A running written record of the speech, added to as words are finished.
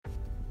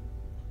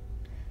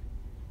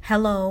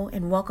Hello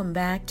and welcome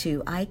back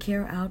to Eye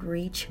Care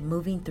Outreach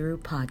Moving Through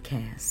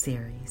podcast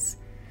series.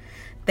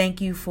 Thank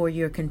you for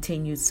your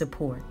continued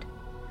support.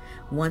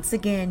 Once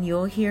again,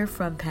 you'll hear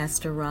from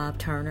Pastor Rob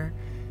Turner,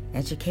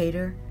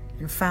 educator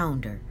and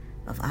founder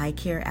of Eye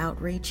Care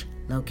Outreach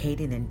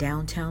located in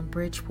downtown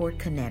Bridgeport,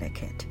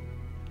 Connecticut.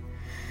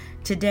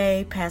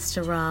 Today,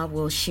 Pastor Rob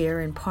will share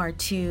in part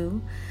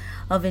 2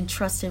 of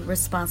Entrusted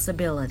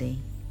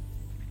Responsibility.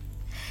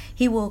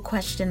 He will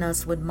question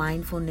us with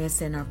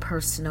mindfulness in our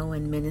personal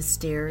and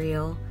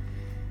ministerial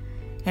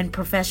and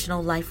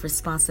professional life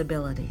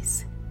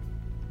responsibilities.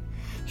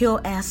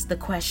 He'll ask the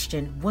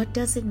question, what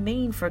does it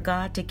mean for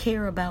God to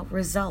care about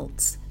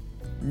results,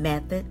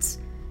 methods,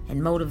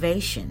 and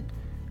motivation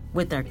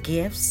with our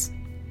gifts,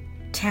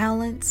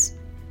 talents,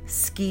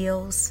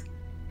 skills,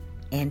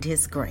 and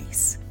His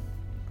grace?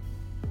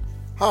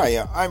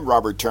 Hi, I'm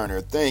Robert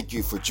Turner. Thank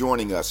you for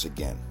joining us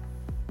again.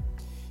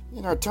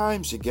 In our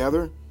times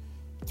together,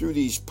 through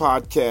these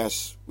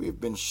podcasts, we have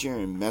been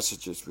sharing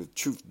messages with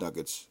truth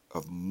nuggets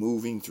of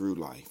moving through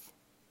life.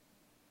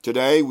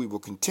 Today, we will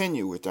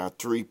continue with our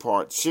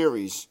 3-part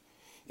series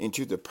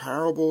into the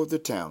parable of the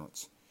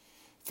talents,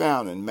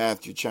 found in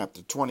Matthew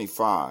chapter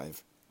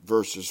 25,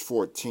 verses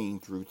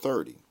 14 through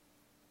 30.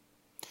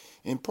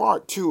 In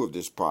part 2 of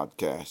this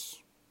podcast,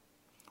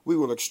 we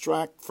will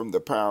extract from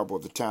the parable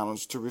of the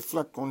talents to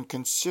reflect on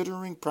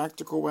considering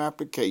practical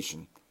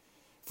application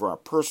for our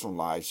personal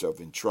lives of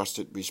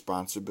entrusted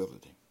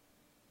responsibility.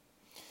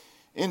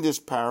 In this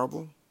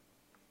parable,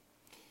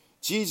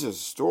 Jesus'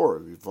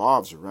 story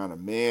revolves around a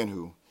man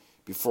who,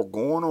 before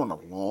going on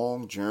a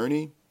long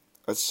journey,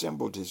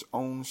 assembled his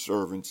own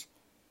servants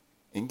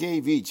and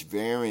gave each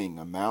varying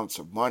amounts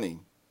of money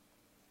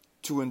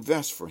to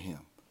invest for him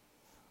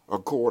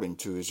according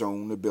to his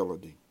own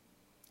ability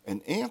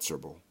and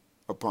answerable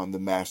upon the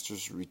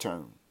master's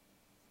return.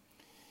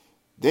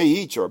 They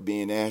each are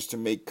being asked to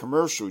make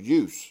commercial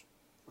use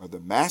of the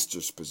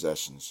master's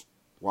possessions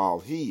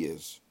while he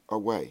is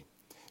away.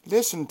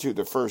 Listen to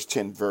the first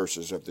 10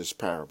 verses of this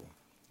parable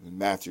in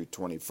Matthew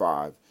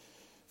 25,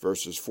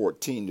 verses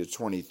 14 to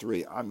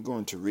 23. I'm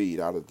going to read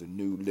out of the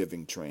New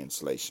Living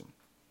Translation.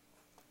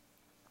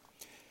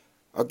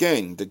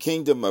 Again, the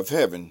kingdom of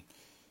heaven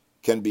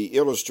can be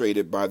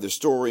illustrated by the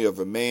story of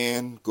a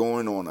man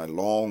going on a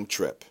long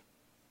trip.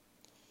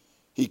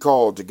 He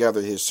called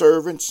together his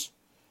servants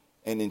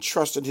and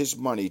entrusted his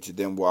money to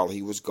them while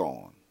he was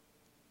gone.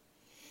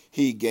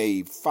 He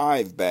gave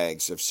 5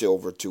 bags of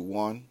silver to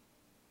one,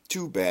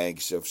 2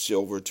 bags of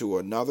silver to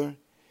another,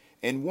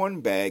 and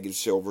 1 bag of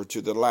silver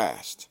to the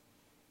last,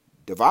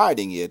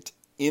 dividing it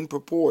in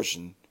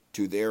proportion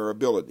to their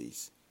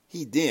abilities.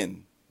 He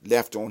then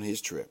left on his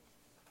trip.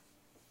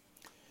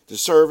 The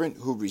servant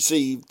who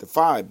received the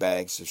 5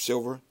 bags of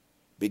silver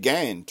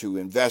began to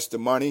invest the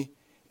money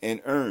and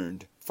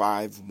earned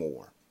 5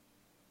 more.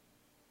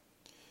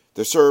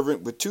 The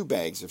servant with 2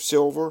 bags of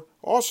silver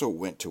also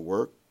went to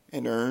work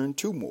and earned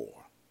 2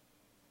 more.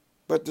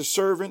 But the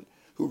servant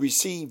who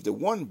received the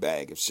 1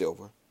 bag of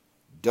silver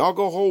dug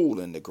a hole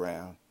in the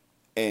ground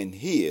and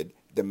hid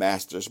the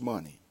master's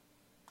money.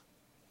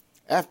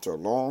 After a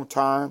long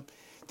time,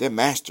 their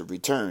master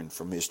returned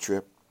from his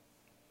trip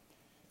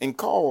and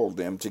called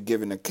them to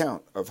give an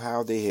account of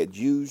how they had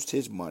used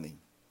his money.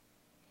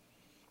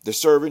 The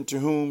servant to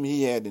whom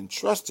he had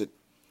entrusted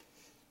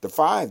the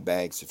 5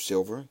 bags of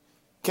silver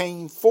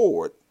came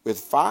forward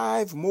with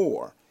 5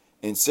 more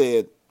and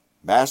said,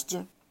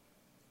 "Master,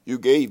 you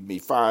gave me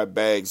 5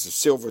 bags of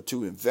silver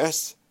to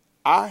invest.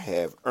 I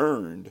have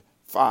earned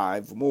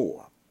 5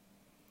 more."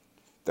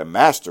 The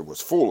master was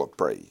full of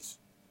praise.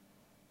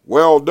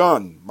 "Well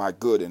done, my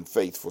good and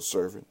faithful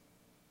servant.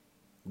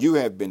 You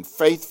have been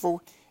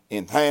faithful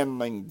in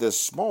handling this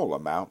small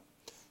amount,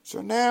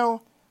 so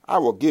now I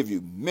will give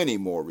you many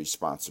more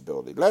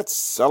responsibility. Let's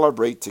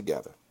celebrate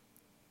together."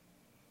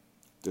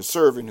 The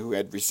servant who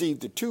had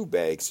received the 2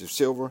 bags of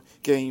silver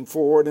came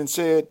forward and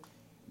said,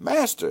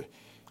 "Master,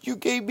 you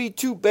gave me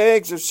 2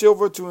 bags of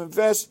silver to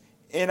invest,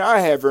 and I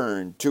have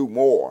earned 2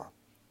 more."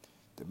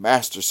 The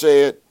master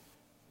said,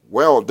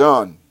 "Well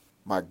done,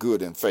 my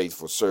good and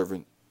faithful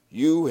servant.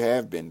 You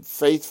have been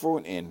faithful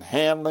in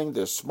handling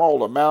this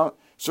small amount,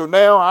 so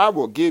now I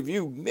will give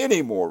you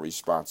many more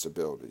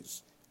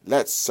responsibilities.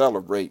 Let's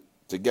celebrate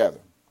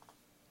together."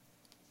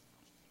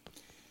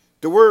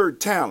 The word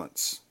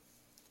talents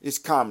is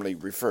commonly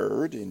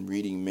referred in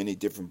reading many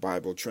different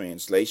Bible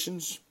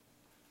translations.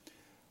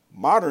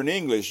 Modern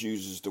English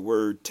uses the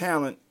word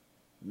talent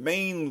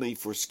mainly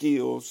for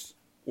skills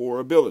or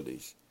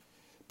abilities,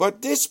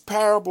 but this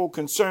parable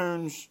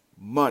concerns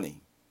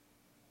money.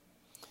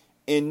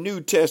 In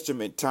New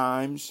Testament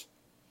times,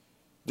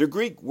 the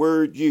Greek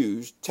word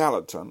used,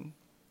 talaton,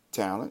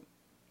 talent,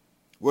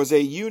 was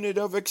a unit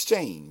of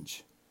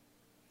exchange.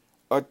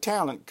 A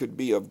talent could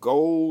be of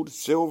gold,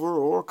 silver,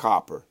 or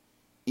copper,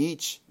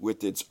 each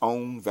with its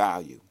own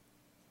value.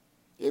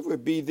 It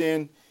would be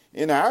then,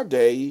 in our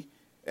day,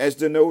 as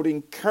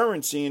denoting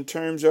currency in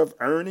terms of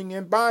earning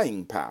and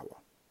buying power.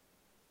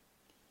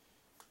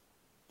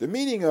 The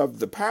meaning of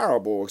the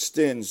parable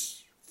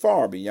extends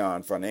far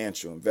beyond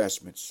financial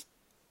investments.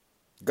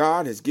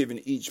 God has given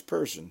each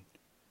person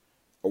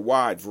a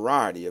wide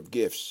variety of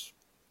gifts,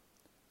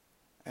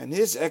 and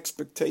his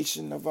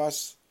expectation of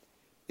us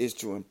is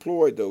to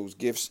employ those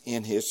gifts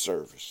in his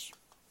service.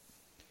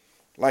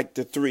 Like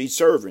the three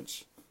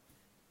servants,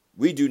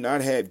 we do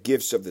not have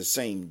gifts of the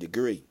same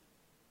degree.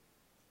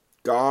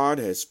 God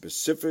has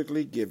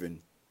specifically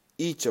given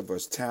each of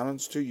us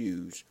talents to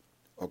use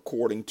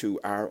according to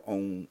our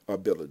own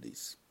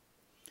abilities.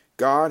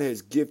 God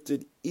has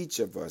gifted each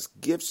of us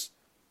gifts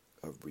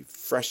of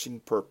refreshing,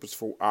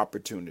 purposeful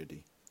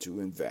opportunity to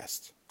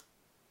invest.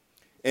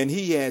 And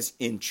he has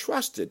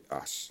entrusted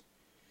us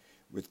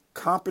with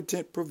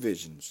competent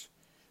provisions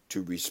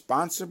to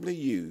responsibly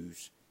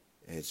use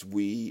as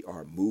we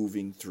are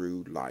moving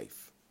through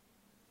life.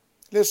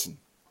 Listen,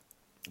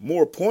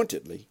 more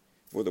pointedly,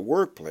 for the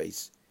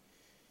workplace,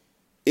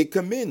 it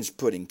commends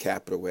putting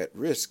capital at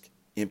risk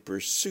in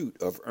pursuit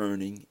of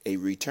earning a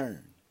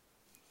return.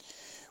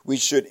 We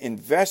should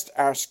invest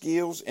our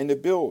skills and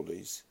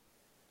abilities,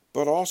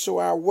 but also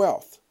our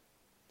wealth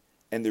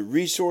and the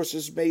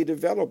resources made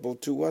available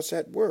to us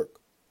at work,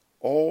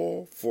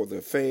 all for the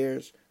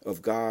affairs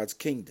of God's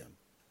kingdom.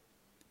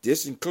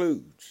 This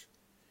includes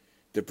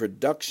the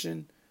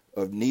production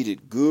of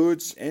needed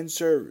goods and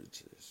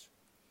services.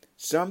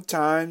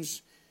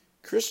 Sometimes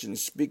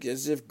Christians speak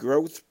as if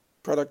growth,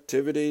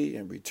 productivity,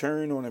 and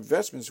return on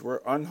investments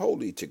were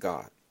unholy to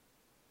God.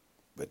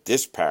 But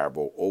this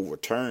parable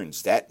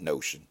overturns that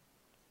notion.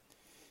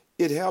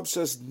 It helps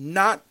us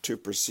not to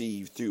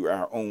perceive through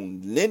our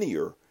own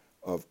linear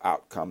of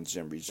outcomes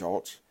and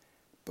results,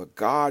 but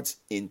God's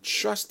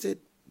entrusted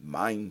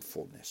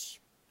mindfulness.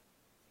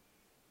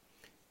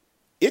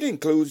 It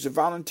includes a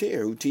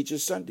volunteer who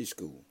teaches Sunday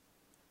school,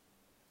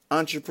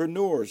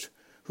 entrepreneurs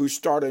who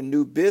start a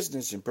new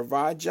business and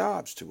provide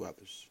jobs to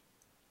others,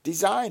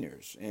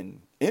 designers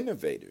and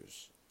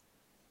innovators,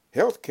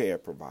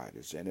 healthcare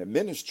providers and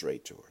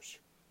administrators,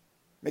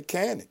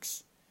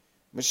 mechanics,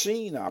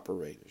 machine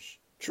operators,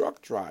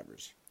 truck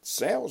drivers,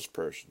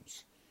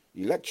 salespersons,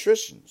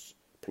 electricians,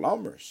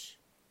 plumbers,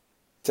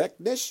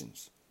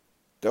 technicians,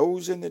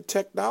 those in the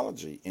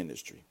technology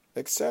industry,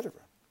 etc.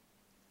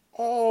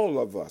 All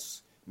of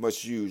us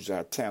must use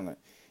our talent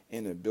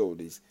and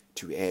abilities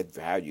to add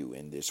value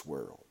in this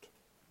world.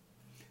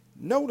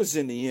 Notice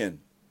in the end,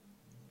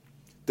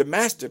 the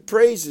master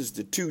praises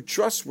the two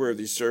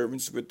trustworthy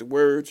servants with the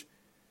words,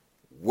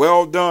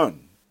 "Well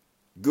done,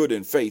 good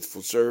and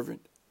faithful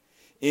servant."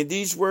 In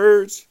these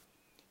words,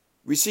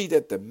 we see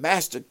that the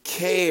master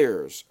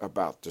cares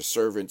about the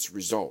servant's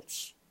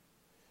results.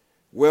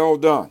 Well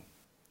done.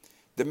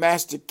 The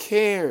master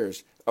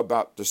cares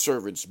about the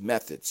servant's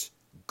methods.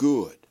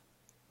 Good.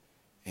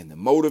 And the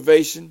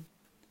motivation,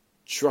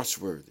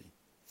 trustworthy,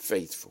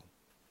 faithful.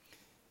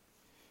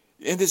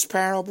 In this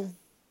parable,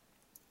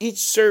 each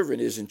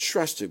servant is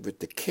entrusted with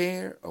the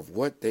care of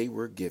what they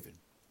were given,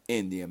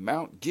 and the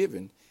amount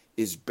given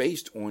is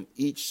based on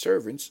each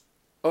servant's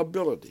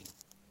ability.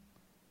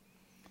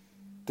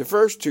 The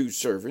first two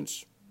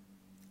servants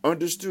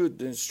understood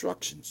the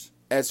instructions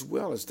as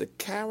well as the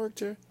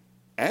character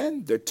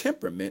and the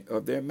temperament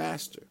of their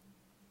master.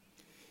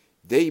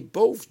 They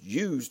both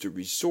used the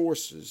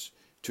resources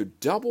to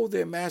double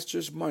their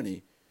master's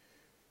money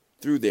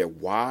through their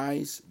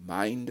wise,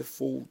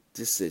 mindful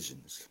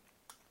decisions.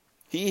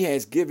 He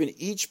has given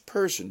each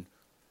person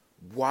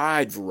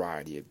wide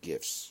variety of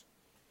gifts,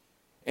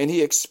 and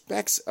he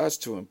expects us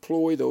to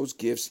employ those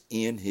gifts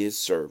in his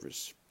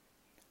service.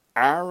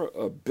 Our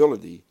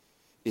ability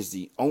is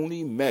the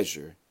only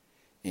measure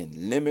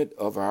and limit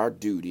of our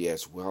duty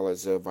as well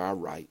as of our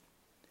right.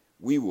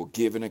 We will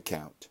give an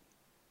account.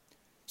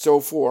 So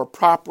for a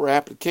proper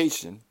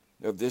application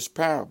of this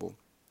parable,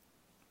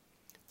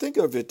 think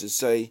of it to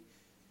say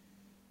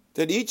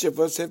that each of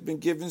us have been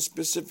given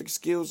specific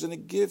skills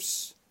and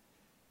gifts,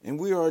 and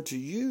we are to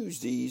use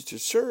these to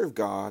serve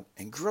God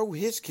and grow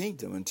his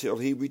kingdom until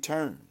he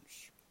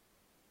returns.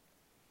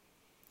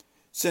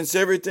 Since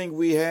everything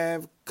we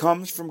have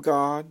comes from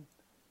God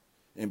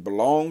and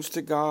belongs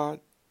to God,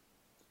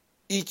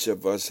 each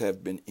of us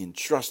have been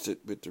entrusted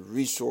with the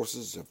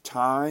resources of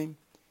time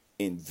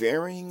and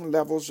varying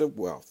levels of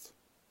wealth.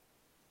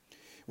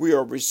 We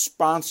are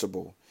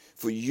responsible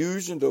for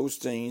using those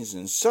things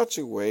in such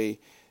a way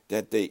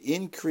that they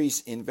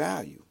increase in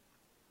value.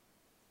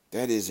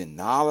 That is, in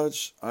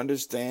knowledge,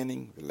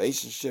 understanding,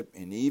 relationship,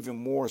 and even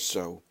more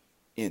so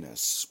in a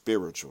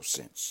spiritual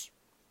sense.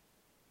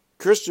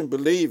 Christian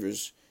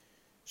believers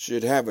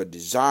should have a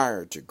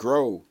desire to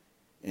grow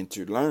and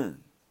to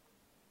learn.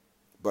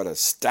 But a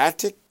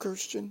static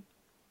Christian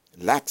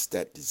lacks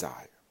that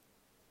desire.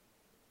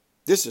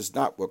 This is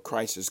not what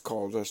Christ has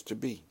called us to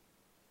be.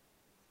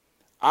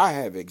 I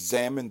have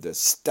examined the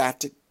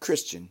static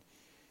Christian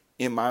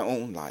in my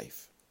own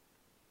life.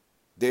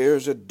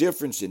 There's a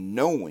difference in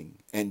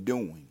knowing and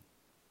doing.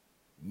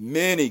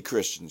 Many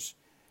Christians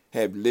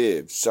have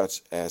lived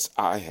such as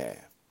I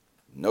have.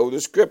 Know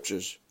the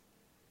scriptures,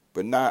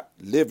 but not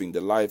living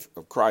the life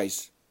of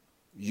Christ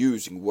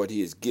using what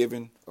he has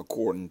given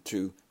according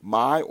to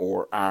my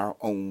or our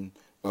own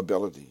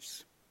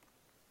abilities.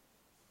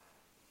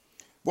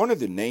 One of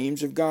the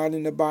names of God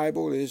in the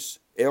Bible is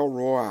El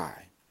Roi.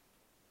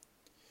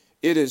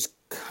 It is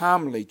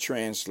commonly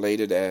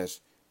translated as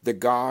the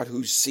God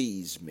who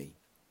sees me,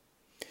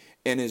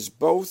 and is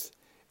both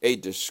a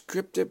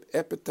descriptive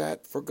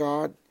epithet for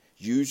God,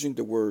 using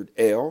the word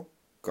El,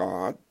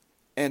 God,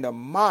 and a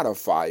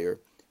modifier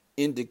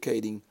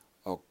indicating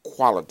a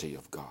quality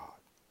of God.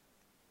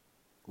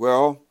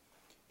 Well,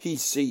 he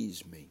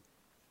sees me.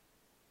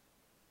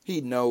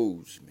 He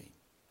knows me.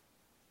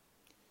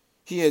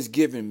 He has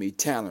given me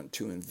talent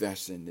to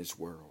invest in this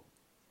world.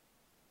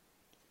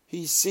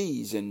 He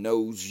sees and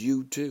knows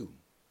you too.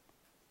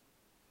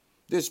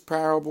 This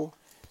parable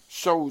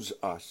shows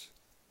us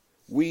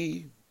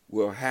we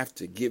will have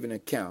to give an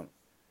account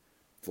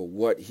for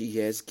what he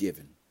has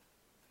given.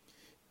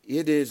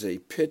 It is a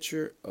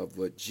picture of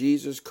what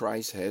Jesus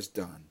Christ has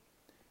done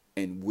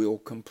and will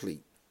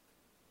complete.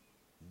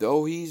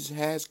 Though he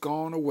has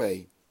gone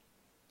away,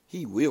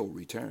 he will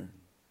return.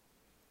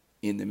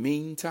 In the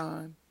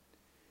meantime,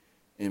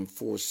 and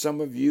for some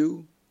of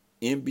you,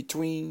 in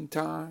between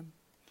time,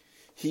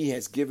 he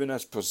has given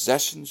us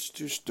possessions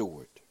to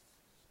steward.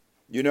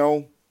 You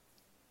know,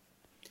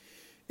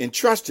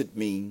 entrusted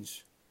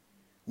means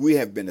we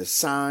have been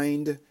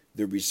assigned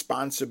the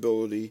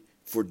responsibility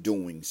for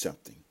doing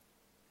something.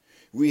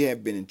 We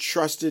have been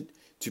entrusted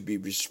to be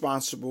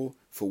responsible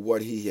for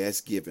what he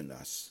has given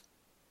us.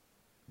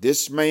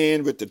 This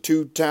man with the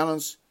 2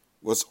 talents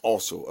was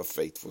also a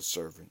faithful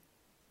servant.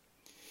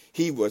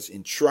 He was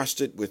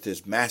entrusted with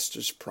his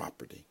master's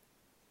property.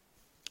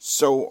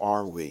 So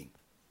are we,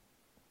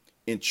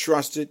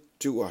 entrusted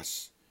to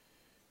us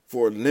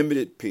for a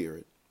limited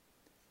period,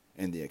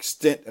 and the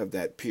extent of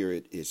that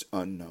period is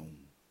unknown.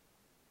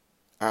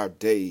 Our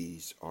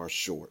days are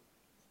short,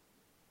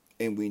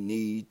 and we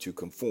need to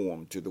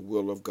conform to the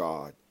will of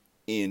God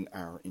in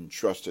our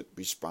entrusted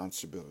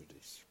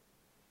responsibilities.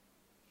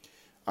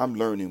 I'm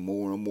learning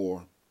more and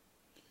more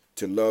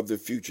to love the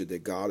future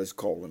that God is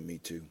calling me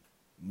to,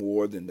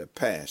 more than the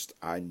past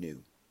I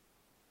knew.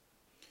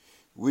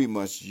 We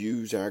must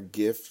use our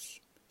gifts,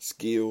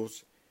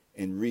 skills,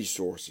 and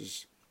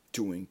resources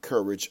to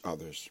encourage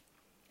others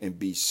and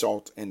be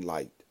salt and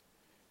light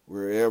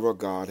wherever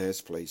God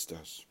has placed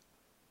us,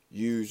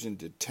 using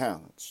the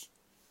talents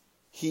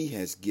he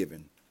has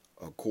given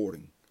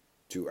according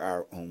to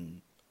our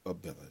own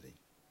ability.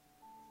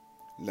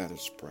 Let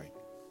us pray.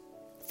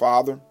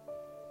 Father,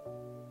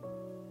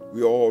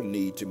 we all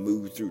need to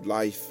move through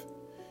life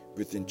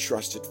with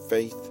entrusted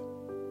faith,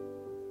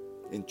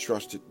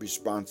 entrusted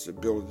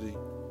responsibility,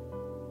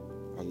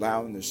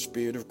 allowing the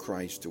Spirit of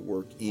Christ to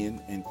work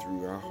in and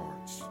through our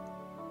hearts,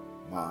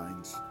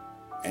 minds,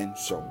 and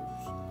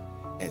souls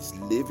as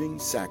living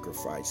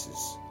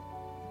sacrifices,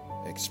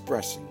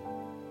 expressing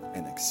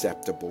an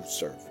acceptable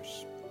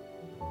service.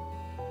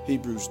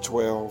 Hebrews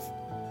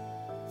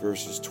 12,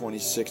 verses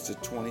 26 to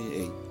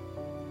 28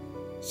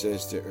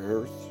 says the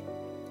earth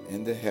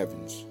and the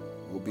heavens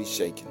will be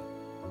shaken,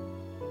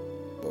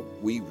 but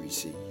we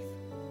receive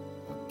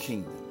a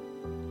kingdom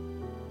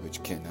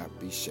which cannot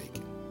be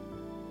shaken.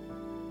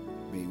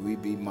 May we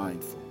be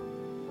mindful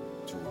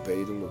to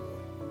obey the Lord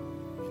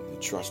in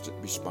the trusted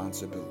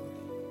responsibility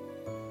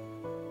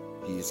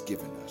he has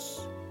given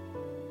us.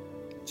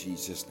 In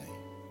Jesus' name,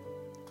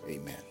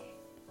 amen.